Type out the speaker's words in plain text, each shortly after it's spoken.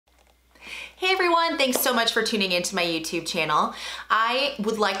Hey everyone, thanks so much for tuning into my YouTube channel. I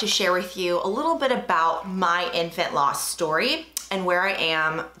would like to share with you a little bit about my infant loss story and where I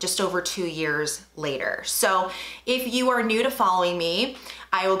am just over 2 years later. So if you are new to following me,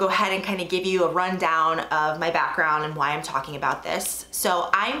 I will go ahead and kind of give you a rundown of my background and why I'm talking about this.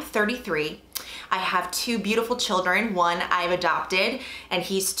 So I'm 33. I have 2 beautiful children. One I've adopted and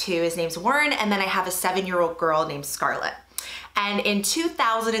he's 2, his name's Warren, and then I have a 7-year-old girl named Scarlett. And in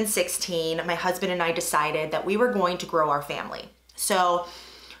 2016, my husband and I decided that we were going to grow our family. So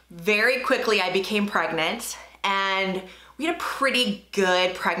very quickly I became pregnant and we had a pretty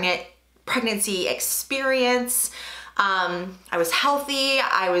good pregnancy experience. I was healthy,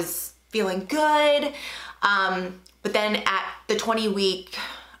 I was feeling good. But then at the 20-week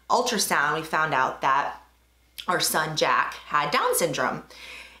ultrasound, we found out that our son Jack had Down syndrome.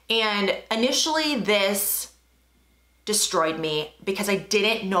 And initially this destroyed me because I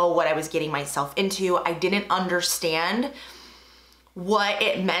didn't know what I was getting myself into. I didn't understand what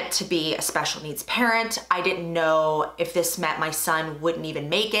it meant to be a special needs parent. I didn't know if this meant my son wouldn't even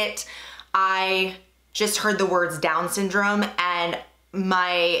make it. I just heard the words Down syndrome and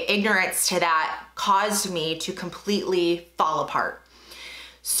my ignorance to that caused me to completely fall apart.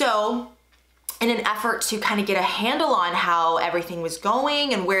 So in an effort to kind of get a handle on how everything was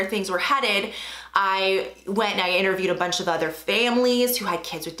going and where things were headed, I went and I interviewed a bunch of other families who had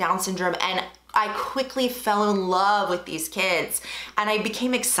kids with Down syndrome, and I quickly fell in love with these kids and I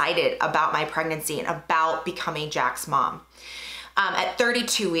became excited about my pregnancy and about becoming Jack's mom. At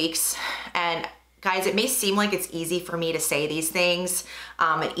 32 weeks, and guys, it may seem like it's easy for me to say these things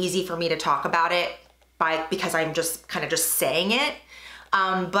and easy for me to talk about it because I'm just kind of just saying it.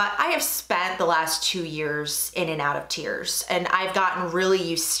 But I have spent the last 2 years in and out of tears, and I've gotten really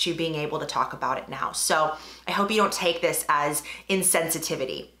used to being able to talk about it now. So I hope you don't take this as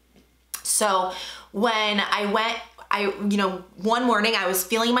insensitivity. So when I went, one morning I was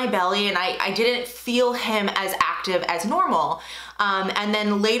feeling my belly and I didn't feel him as active as normal. And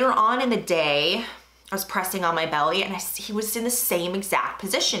then later on in the day, I was pressing on my belly and he was in the same exact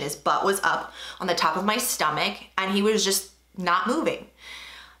position. His butt was up on the top of my stomach and he was just not moving.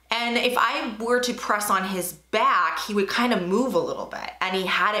 And if I were to press on his back, he would kind of move a little bit, and he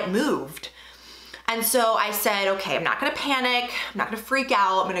hadn't moved. And so I said, okay, I'm not gonna panic, I'm not gonna freak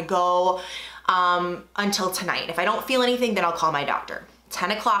out, I'm gonna go until tonight. If I don't feel anything, then I'll call my doctor.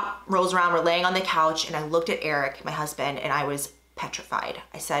 10 o'clock rolls around, we're laying on the couch, and I looked at Eric, my husband, and I was petrified.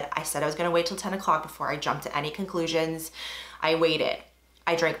 I said I was gonna wait till 10 o'clock before I jumped to any conclusions. I waited.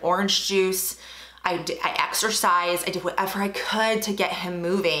 I drank orange juice. I exercised, I did whatever I could to get him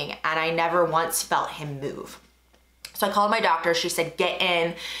moving, and I never once felt him move. So I called my doctor. She said, get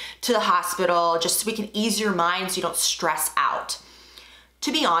in to the hospital just so we can ease your mind so you don't stress out.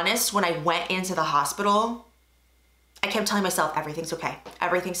 To be honest, when I went into the hospital, I kept telling myself, everything's okay,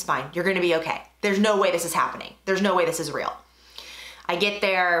 everything's fine, you're gonna be okay. There's no way this is happening. There's no way this is real. I get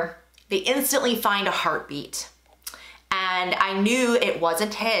there, they instantly find a heartbeat. And I knew it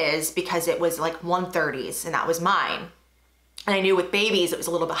wasn't his because it was like 130s and that was mine. And I knew with babies, it was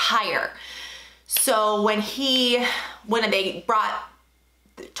a little bit higher. So when they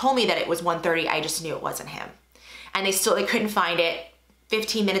told me that it was 130, I just knew it wasn't him. And they couldn't find it.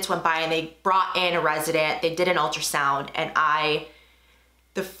 15 minutes went by and they brought in a resident, they did an ultrasound, and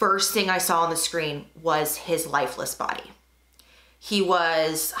the first thing I saw on the screen was his lifeless body. He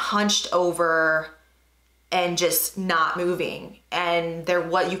was hunched over and just not moving. And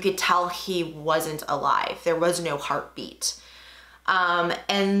you could tell he wasn't alive. There was no heartbeat.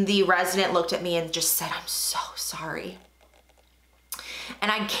 And the resident looked at me and just said, I'm so sorry. And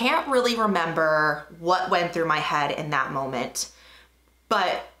I can't really remember what went through my head in that moment,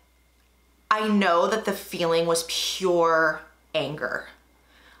 but I know that the feeling was pure anger.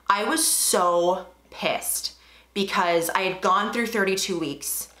 I was so pissed because I had gone through 32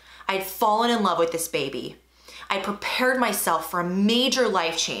 weeks. I had fallen in love with this baby. I prepared myself for a major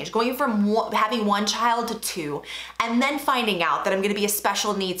life change, going from having 1 child to 2, and then finding out that I'm gonna be a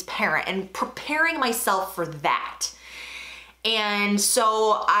special needs parent and preparing myself for that. And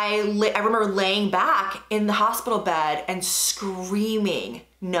so I remember laying back in the hospital bed and screaming,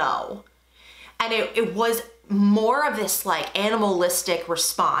 no. And it was more of this like animalistic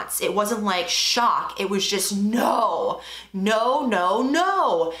response. It wasn't like shock. It was just no, no, no,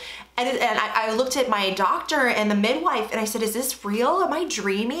 no. And I looked at my doctor and the midwife and I said, is this real? Am I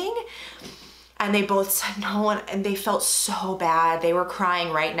dreaming? And they both said no, and they felt so bad. They were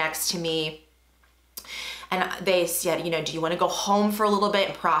crying right next to me. And they said, do you want to go home for a little bit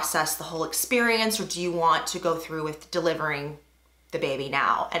and process the whole experience, or do you want to go through with delivering the baby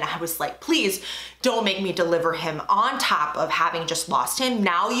now. And I was like, please don't make me deliver him on top of having just lost him.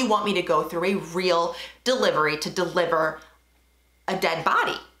 Now you want me to go through a real delivery to deliver a dead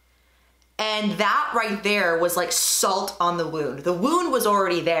body. And that right there was like salt on the wound. The wound was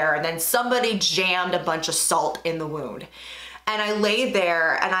already there, and then somebody jammed a bunch of salt in the wound. And I laid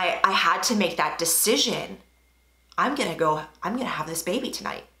there and I had to make that decision. I'm gonna have this baby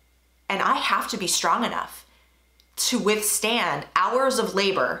tonight. And I have to be strong enough to withstand hours of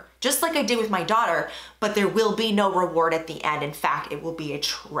labor, just like I did with my daughter, but there will be no reward at the end. In fact, it will be a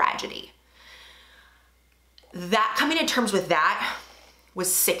tragedy. That, coming to terms with that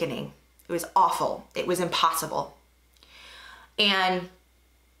was sickening. It was awful. It was impossible. And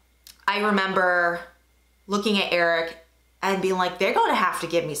I remember looking at Eric and being like, they're going to have to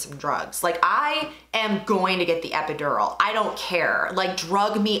give me some drugs. Like, I am going to get the epidural. I don't care. Like,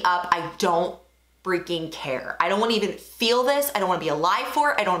 drug me up. I don't freaking care. I don't want to even feel this. I don't want to be alive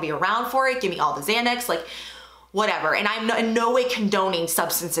for it. I don't want to be around for it. Give me all the Xanax, like whatever. And I'm in no way condoning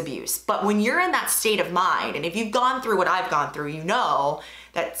substance abuse. But when you're in that state of mind, and if you've gone through what I've gone through, you know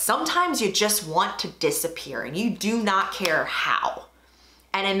that sometimes you just want to disappear and you do not care how.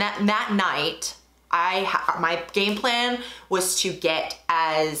 And in that night, my game plan was to get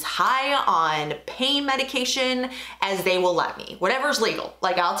as high on pain medication as they will let me. Whatever's legal.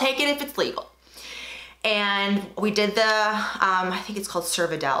 Like, I'll take it if it's legal. And we did the, I think it's called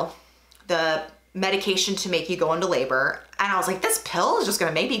Cervidil, the medication to make you go into labor. And I was like, this pill is just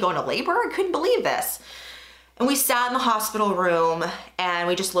gonna make me go into labor? I couldn't believe this. And we sat in the hospital room and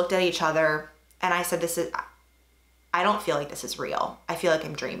we just looked at each other. And I said, I don't feel like this is real. I feel like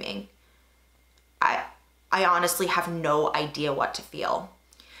I'm dreaming. I honestly have no idea what to feel.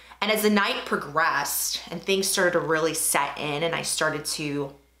 And as the night progressed and things started to really set in and it started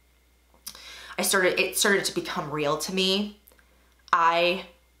to become real to me, I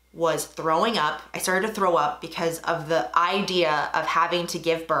was throwing up. I started to throw up because of the idea of having to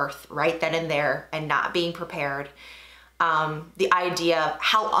give birth right then and there and not being prepared. The idea of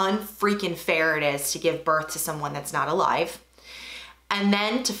how unfreaking fair it is to give birth to someone that's not alive. And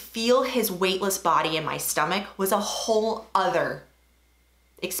then to feel his weightless body in my stomach was a whole other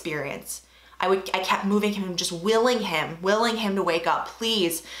experience. I kept moving him, just willing him to wake up,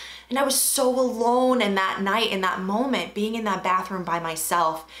 please. And I was so alone in that night, in that moment, being in that bathroom by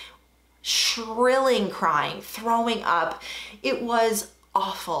myself, shrilling, crying, throwing up. It was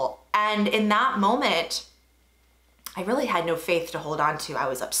awful. And in that moment, I really had no faith to hold on to. I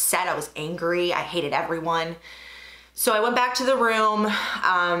was upset, I was angry, I hated everyone. So I went back to the room,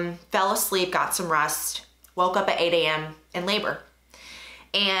 fell asleep, got some rest, woke up at 8 a.m. in labor.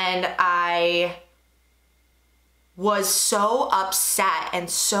 And I was so upset and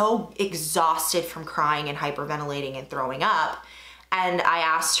so exhausted from crying and hyperventilating and throwing up. And I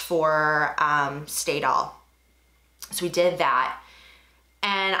asked for Stadol. So we did that.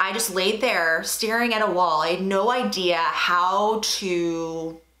 And I just laid there staring at a wall. I had no idea how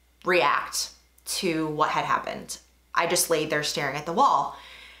to react to what had happened. I just laid there staring at the wall.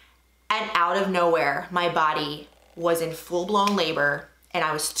 And out of nowhere, my body was in full-blown labor and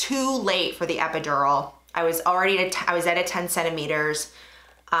I was too late for the epidural. I was already I was at 10 centimeters.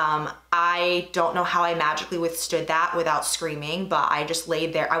 I don't know how I magically withstood that without screaming, but I just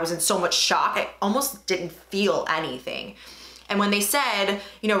laid there. I was in so much shock. I almost didn't feel anything. And when they said,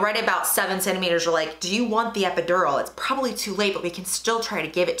 you know, right about 7 centimeters, are like, do you want the epidural? It's probably too late, but we can still try to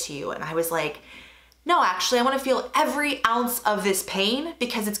give it to you. And I was like, no, actually, I want to feel every ounce of this pain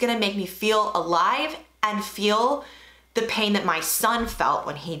because it's going to make me feel alive and feel the pain that my son felt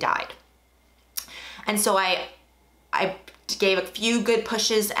when he died. And so I gave a few good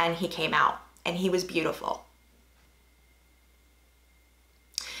pushes and he came out and he was beautiful.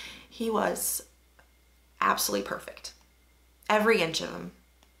 He was absolutely perfect. Every inch of him.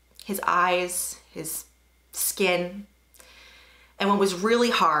 His eyes, his skin. And what was really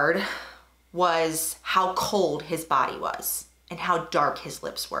hard was how cold his body was and how dark his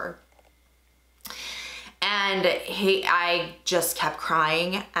lips were. And I just kept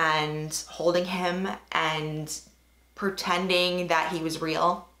crying and holding him and pretending that he was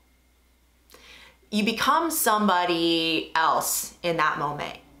real. You become somebody else in that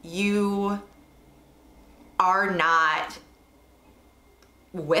moment. You are not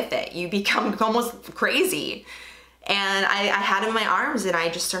with it. You become almost crazy. And I had him in my arms and I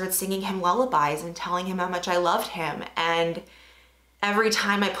just started singing him lullabies and telling him how much I loved him. And every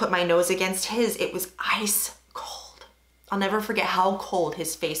time I put my nose against his, it was ice cold. I'll never forget how cold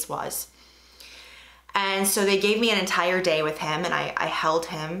his face was. And so they gave me an entire day with him and I held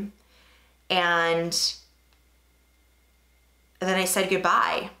him. And then I said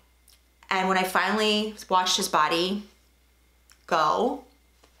goodbye. And when I finally watched his body go,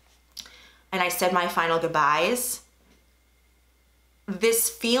 and I said my final goodbyes, this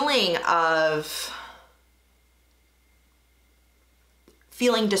feeling of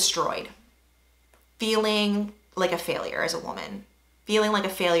feeling destroyed, feeling like a failure as a woman, feeling like a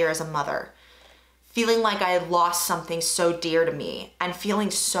failure as a mother, feeling like I had lost something so dear to me, and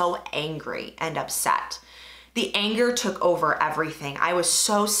feeling so angry and upset. The anger took over everything. I was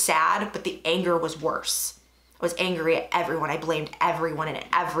so sad, but the anger was worse. I was angry at everyone. I blamed everyone and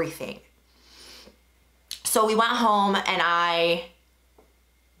everything. So we went home and I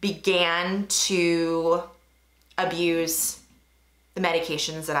began to abuse the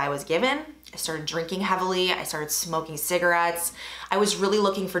medications that I was given. I started drinking heavily. I started smoking cigarettes. I was really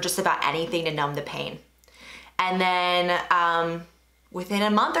looking for just about anything to numb the pain. And then within a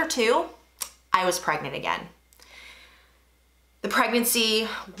month or two, I was pregnant again. The pregnancy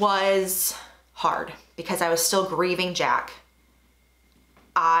was hard because I was still grieving Jack.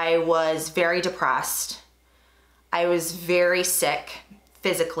 I was very depressed. I was very sick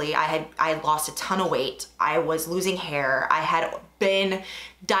physically. I had lost a ton of weight. I was losing hair. I had been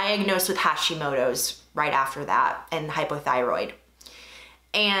diagnosed with Hashimoto's right after that and hypothyroid.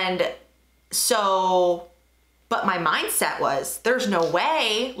 And so, but my mindset was, there's no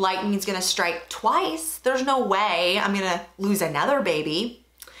way lightning's gonna strike twice. There's no way I'm gonna lose another baby.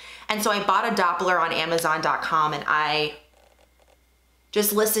 And so I bought a Doppler on Amazon.com and I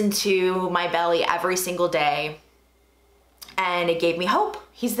just listened to my belly every single day. And it gave me hope.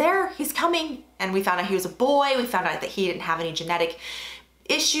 He's there, he's coming. And we found out he was a boy. We found out that he didn't have any genetic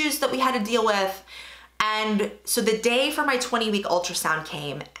issues that we had to deal with. And so the day for my 20-week ultrasound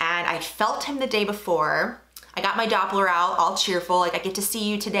came and I felt him the day before. I got my Doppler out, all cheerful, like I get to see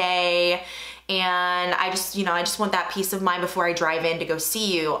you today. And I just, I just want that peace of mind before I drive in to go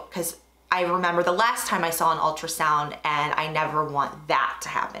see you, because I remember the last time I saw an ultrasound and I never want that to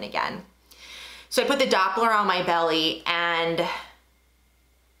happen again. So I put the Doppler on my belly and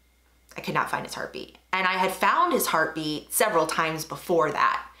I could not find his heartbeat. And I had found his heartbeat several times before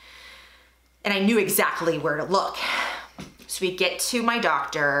that. And I knew exactly where to look. So we get to my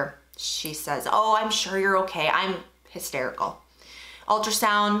doctor. She says, "Oh, I'm sure you're okay." I'm hysterical.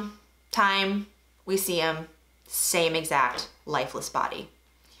 Ultrasound time, we see him, same exact lifeless body.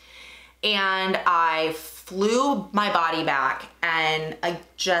 And I flew my body back and I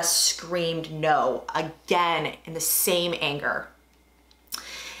just screamed no again in the same anger.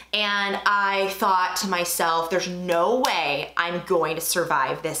 And I thought to myself, there's no way I'm going to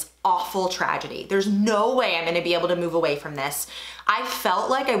survive this awful tragedy. There's no way I'm going to be able to move away from this. I felt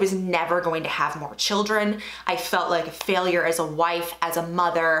like I was never going to have more children. I felt like a failure as a wife, as a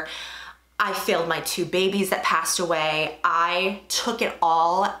mother. I failed my 2 babies that passed away. I took it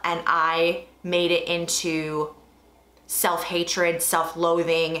all and I made it into self-hatred,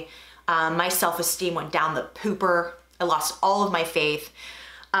 self-loathing. My self-esteem went down the pooper. I lost all of my faith.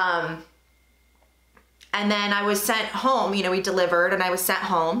 And then I was sent home, we delivered and I was sent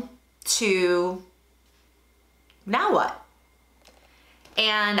home to, now what?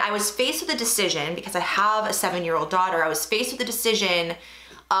 And I was faced with a decision because I have a 7-year-old daughter. I was faced with the decision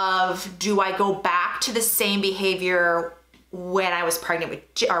of, do I go back to the same behavior when I was pregnant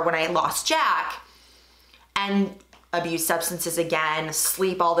with, or when I lost Jack, and abuse substances again,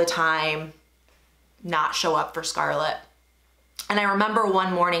 sleep all the time, not show up for Scarlett? And I remember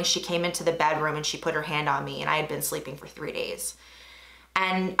one morning she came into the bedroom and she put her hand on me and I had been sleeping for 3 days.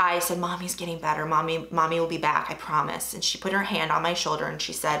 And I said, "Mommy's getting better. Mommy will be back, I promise." And she put her hand on my shoulder and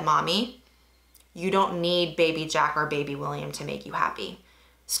she said, "Mommy, you don't need baby Jack or baby William to make you happy.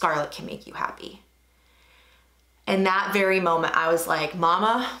 Scarlett can make you happy." In that very moment, I was like,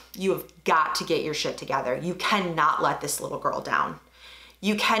 "Mama, you have got to get your shit together. You cannot let this little girl down.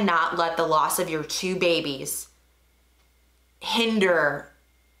 You cannot let the loss of your 2 babies hinder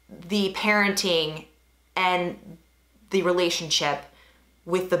the parenting and the relationship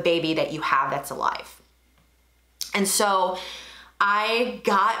with the baby that you have that's alive." And so I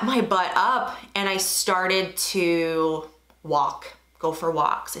got my butt up and I started to go for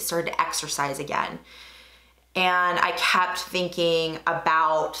walks. I started to exercise again. And I kept thinking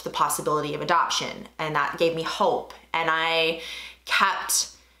about the possibility of adoption, and that gave me hope. And I kept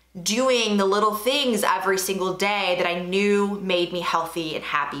doing the little things every single day that I knew made me healthy and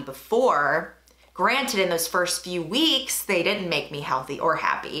happy before. Granted, in those first few weeks, they didn't make me healthy or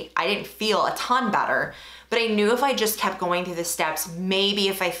happy. I didn't feel a ton better, but I knew if I just kept going through the steps, maybe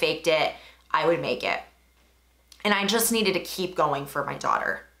if I faked it, I would make it. And I just needed to keep going for my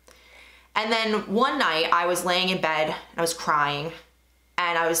daughter. And then one night I was laying in bed and I was crying,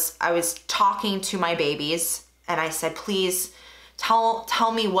 and I was talking to my babies, and I said, please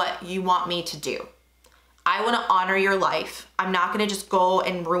tell me what you want me to do. I want to honor your life. I'm not going to just go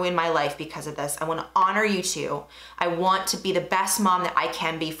and ruin my life because of this. I want to honor you too. I want to be the best mom that I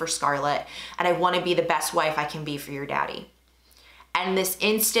can be for Scarlett, and I want to be the best wife I can be for your daddy. And this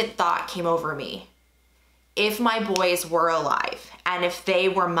instant thought came over me. If my boys were alive and if they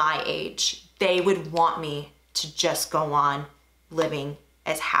were my age, they would want me to just go on living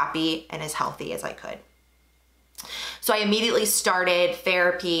as happy and as healthy as I could. So I immediately started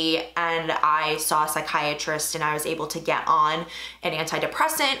therapy, and I saw a psychiatrist, and I was able to get on an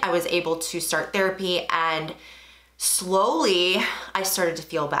antidepressant. I was able to start therapy, and slowly I started to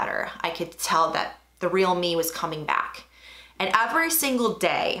feel better. I could tell that the real me was coming back. And every single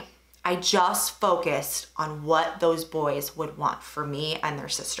day, I just focused on what those boys would want for me and their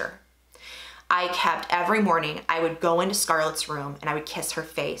sister. I kept every morning, I would go into Scarlett's room and I would kiss her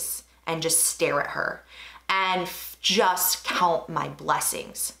face and just stare at her and just count my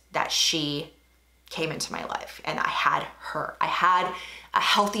blessings that she came into my life, and I had her. I had a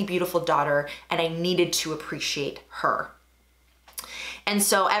healthy, beautiful daughter, and I needed to appreciate her. And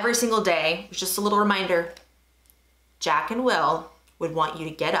so every single day, it was just a little reminder, Jack and Will would want you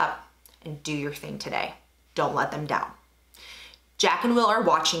to get up and do your thing today. Don't let them down. Jack and Will are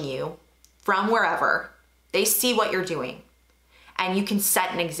watching you from wherever. They see what you're doing, and you can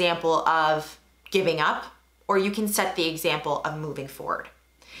set an example of giving up, or you can set the example of moving forward.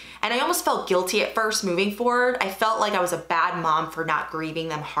 And I almost felt guilty at first moving forward. I felt like I was a bad mom for not grieving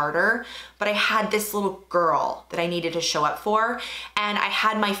them harder, but I had this little girl that I needed to show up for, and I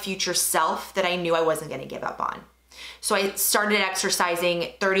had my future self that I knew I wasn't gonna give up on. So I started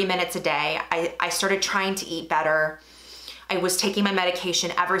exercising 30 minutes a day. I started trying to eat better. I was taking my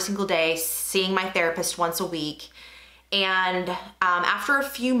medication every single day, seeing my therapist once a week. And after a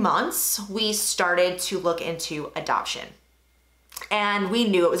few months, we started to look into adoption. And we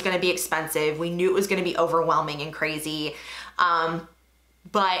knew it was gonna be expensive. We knew it was gonna be overwhelming and crazy.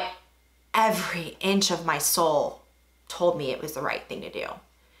 But every inch of my soul told me it was the right thing to do.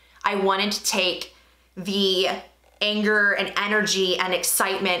 I wanted to take the anger and energy and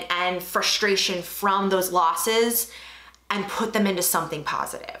excitement and frustration from those losses and put them into something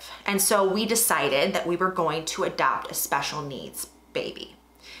positive. And so we decided that we were going to adopt a special needs baby.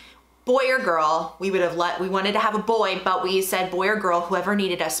 Boy or girl, we wanted to have a boy, but we said boy or girl, whoever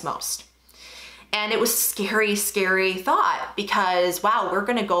needed us most. And it was scary, scary thought, because wow, we're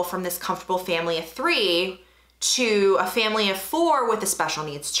gonna go from this comfortable family of 3 to a family of 4 with a special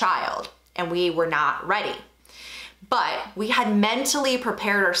needs child. And we were not ready. But we had mentally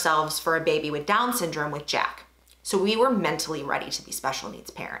prepared ourselves for a baby with Down syndrome with Jack. So we were mentally ready to be special needs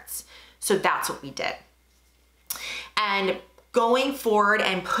parents. So that's what we did. And going forward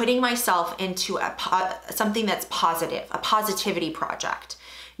and putting myself into something that's positive, a positivity project,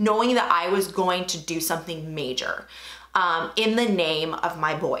 knowing that I was going to do something major in the name of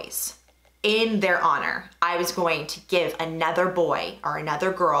my boys, in their honor. I was going to give another boy or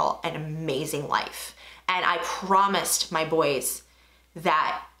another girl an amazing life. And I promised my boys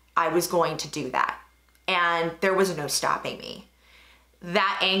that I was going to do that. And there was no stopping me.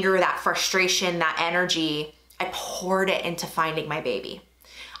 That anger, that frustration, that energy, I poured it into finding my baby.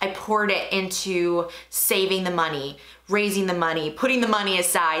 I poured it into saving the money, raising the money, putting the money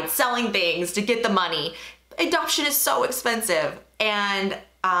aside, selling things to get the money. Adoption is so expensive. And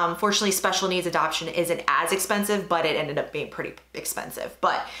fortunately, special needs adoption isn't as expensive, but it ended up being pretty expensive.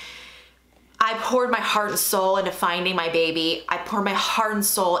 But I poured my heart and soul into finding my baby. I poured my heart and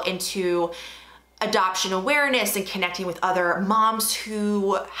soul into adoption awareness and connecting with other moms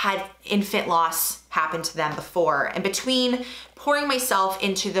who had infant loss happen to them before. And between pouring myself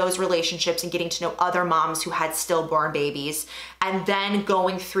into those relationships and getting to know other moms who had stillborn babies, and then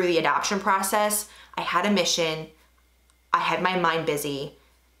going through the adoption process, I had a mission, I had my mind busy,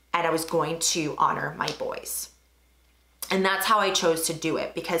 and I was going to honor my boys. And that's how I chose to do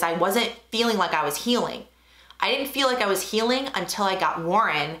it, because I wasn't feeling like I was healing. I didn't feel like I was healing until I got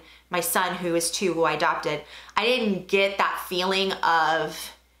Warren, my son who is 2, who I adopted. I didn't get that feeling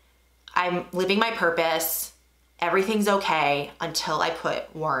of I'm living my purpose, everything's okay, until I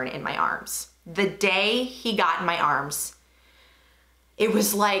put Warren in my arms. The day he got in my arms, it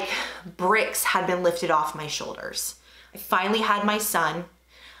was like bricks had been lifted off my shoulders. I finally had my son.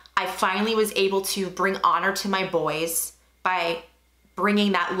 I finally was able to bring honor to my boys by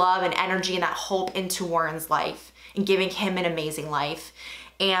bringing that love and energy and that hope into Warren's life and giving him an amazing life.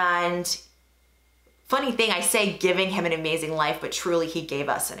 And funny thing, I say giving him an amazing life, but truly he gave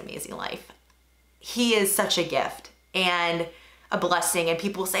us an amazing life. He is such a gift and a blessing. And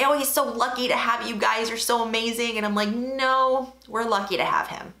people say, oh, he's so lucky to have you guys. You're so amazing. And I'm like, no, we're lucky to have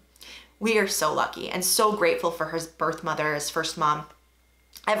him. We are so lucky and so grateful for his birth mother, his first mom.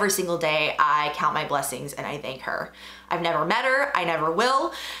 Every single day I count my blessings and I thank her. I've never met her, I never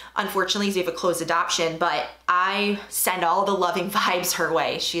will. Unfortunately, we have a closed adoption, but I send all the loving vibes her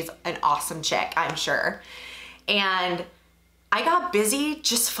way. She's an awesome chick, I'm sure. And I got busy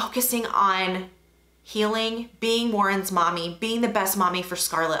just focusing on healing, being Warren's mommy, being the best mommy for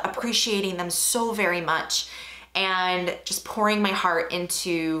Scarlett, appreciating them so very much, and just pouring my heart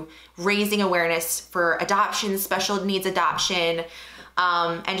into raising awareness for adoption, special needs adoption,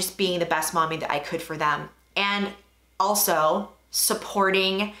 and just being the best mommy that I could for them. And also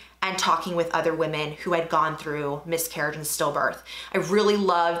supporting and talking with other women who had gone through miscarriage and stillbirth. I really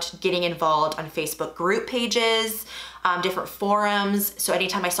loved getting involved on Facebook group pages, different forums. So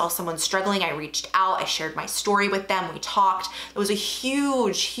anytime I saw someone struggling, I reached out, I shared my story with them, we talked. It was a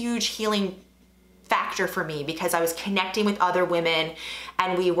huge, huge healing factor for me because I was connecting with other women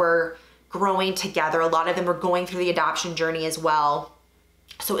and we were growing together. A lot of them were going through the adoption journey as well.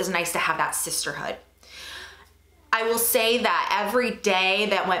 So it was nice to have that sisterhood. I will say that every day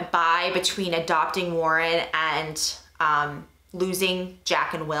that went by between adopting Warren and losing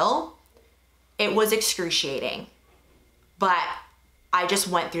Jack and Will, it was excruciating, but I just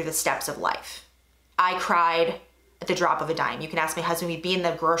went through the steps of life. I cried at the drop of a dime. You can ask my husband, we'd be in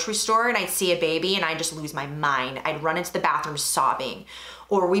the grocery store and I'd see a baby and I'd just lose my mind. I'd run into the bathroom sobbing,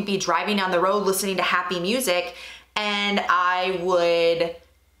 or we'd be driving down the road listening to happy music and I would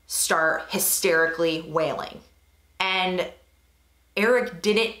start hysterically wailing. And Eric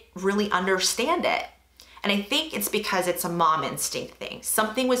didn't really understand it. And I think it's because it's a mom instinct thing.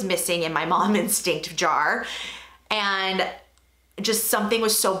 Something was missing in my mom instinct jar and just something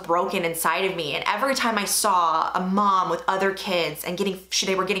was so broken inside of me. And every time I saw a mom with other kids and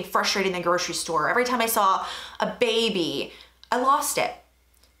they were getting frustrated in the grocery store, every time I saw a baby, I lost it.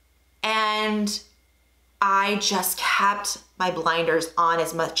 And I just kept my blinders on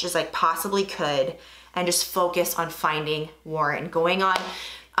as much as I possibly could and just focus on finding Warren, going on,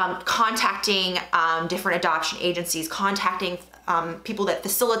 contacting different adoption agencies, contacting people that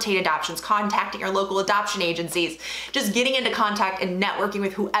facilitate adoptions, contacting our local adoption agencies, just getting into contact and networking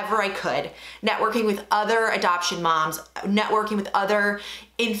with whoever I could, networking with other adoption moms, networking with other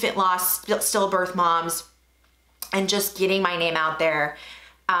infant loss, stillbirth moms, and just getting my name out there,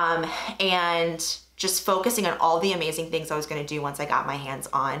 and just focusing on all the amazing things I was gonna do once I got my hands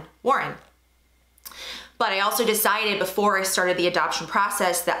on Warren. But I also decided before I started the adoption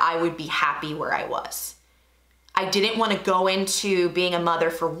process that I would be happy where I was. I didn't want to go into being a mother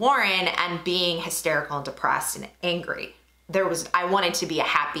for Warren and being hysterical and depressed and angry. I wanted to be a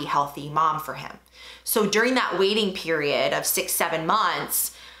happy, healthy mom for him. So during that waiting period of 6-7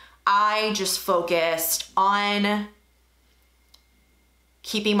 months, I just focused on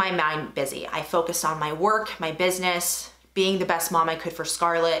keeping my mind busy. I focused on my work, my business, being the best mom I could for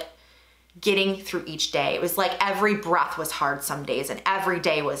Scarlett, getting through each day. It was like every breath was hard some days and every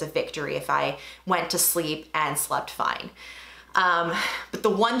day was a victory if I went to sleep and slept fine. But the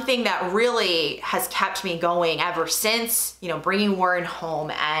one thing that really has kept me going ever since, bringing Warren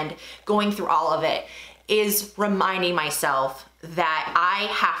home and going through all of it is reminding myself that I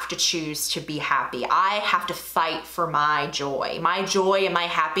have to choose to be happy. I have to fight for my joy. My joy and my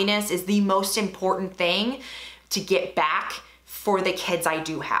happiness is the most important thing to get back for the kids I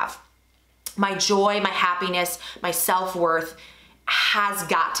do have. My joy, my happiness, my self-worth has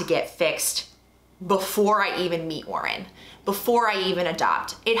got to get fixed before I even meet Warren, before I even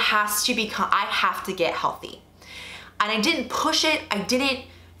adopt. It has to become, I have to get healthy. And I didn't push it, I didn't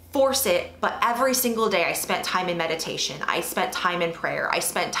force it, but every single day I spent time in meditation, I spent time in prayer, I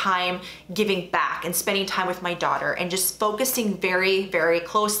spent time giving back and spending time with my daughter and just focusing very, very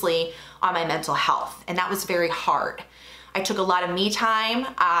closely on my mental health. And that was very hard. I took a lot of me time.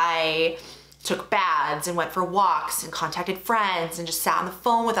 I took baths and went for walks and contacted friends and just sat on the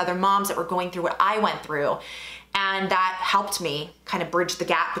phone with other moms that were going through what I went through. And that helped me kind of bridge the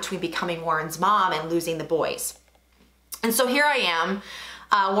gap between becoming Warren's mom and losing the boys. And so here I am,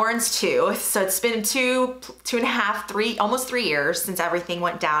 Warren's 2. So it's been 2.5, 3, almost 3 years since everything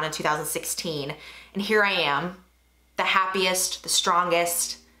went down in 2016. And here I am, the happiest, the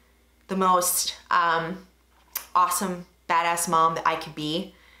strongest, the most awesome, badass mom that I could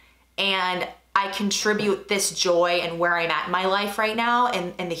be. And I contribute this joy and where I'm at in my life right now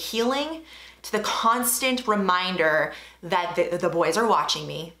and the healing to the constant reminder that the boys are watching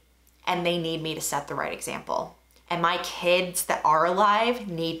me and they need me to set the right example. And my kids that are alive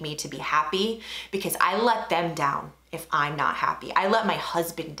need me to be happy because I let them down if I'm not happy. I let my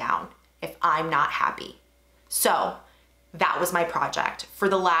husband down if I'm not happy. So that was my project. For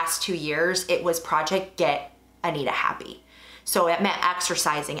the last 2 years, it was Project Get Anita Happy. So it meant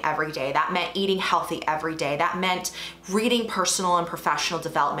exercising every day. That meant eating healthy every day. That meant reading personal and professional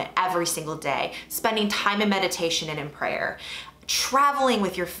development every single day, spending time in meditation and in prayer, traveling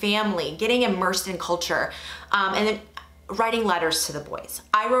with your family, getting immersed in culture, and then writing letters to the boys.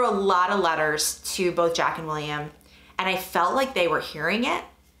 I wrote a lot of letters to both Jack and William, and I felt like they were hearing it.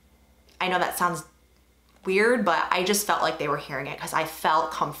 I know that sounds weird, but I just felt like they were hearing it because I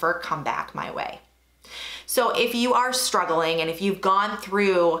felt comfort come back my way. So if you are struggling and if you've gone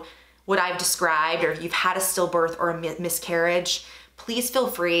through what I've described, or if you've had a stillbirth or a miscarriage, please feel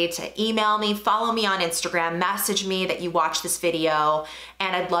free to email me, follow me on Instagram, message me that you watched this video,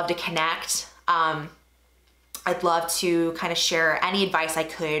 and I'd love to connect. I'd love to kind of share any advice I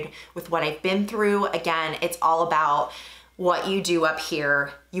could with what I've been through. Again, it's all about what you do up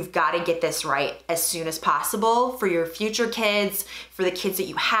here. You've got to get this right as soon as possible for your future kids, for the kids that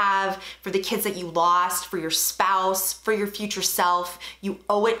you have, for the kids that you lost, for your spouse, for your future self. You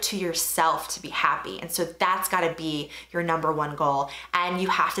owe it to yourself to be happy. And so that's got to be your number one goal. And you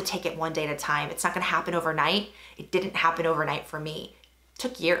have to take it one day at a time. It's not going to happen overnight. It didn't happen overnight for me. It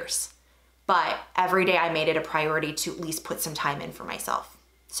took years. But every day I made it a priority to at least put some time in for myself.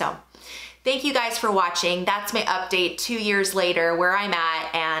 So thank you guys for watching. That's my update 2 years later, where I'm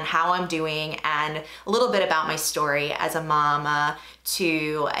at and how I'm doing, and a little bit about my story as a mom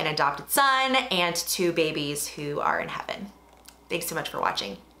to an adopted son and 2 babies who are in heaven. Thanks so much for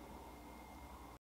watching.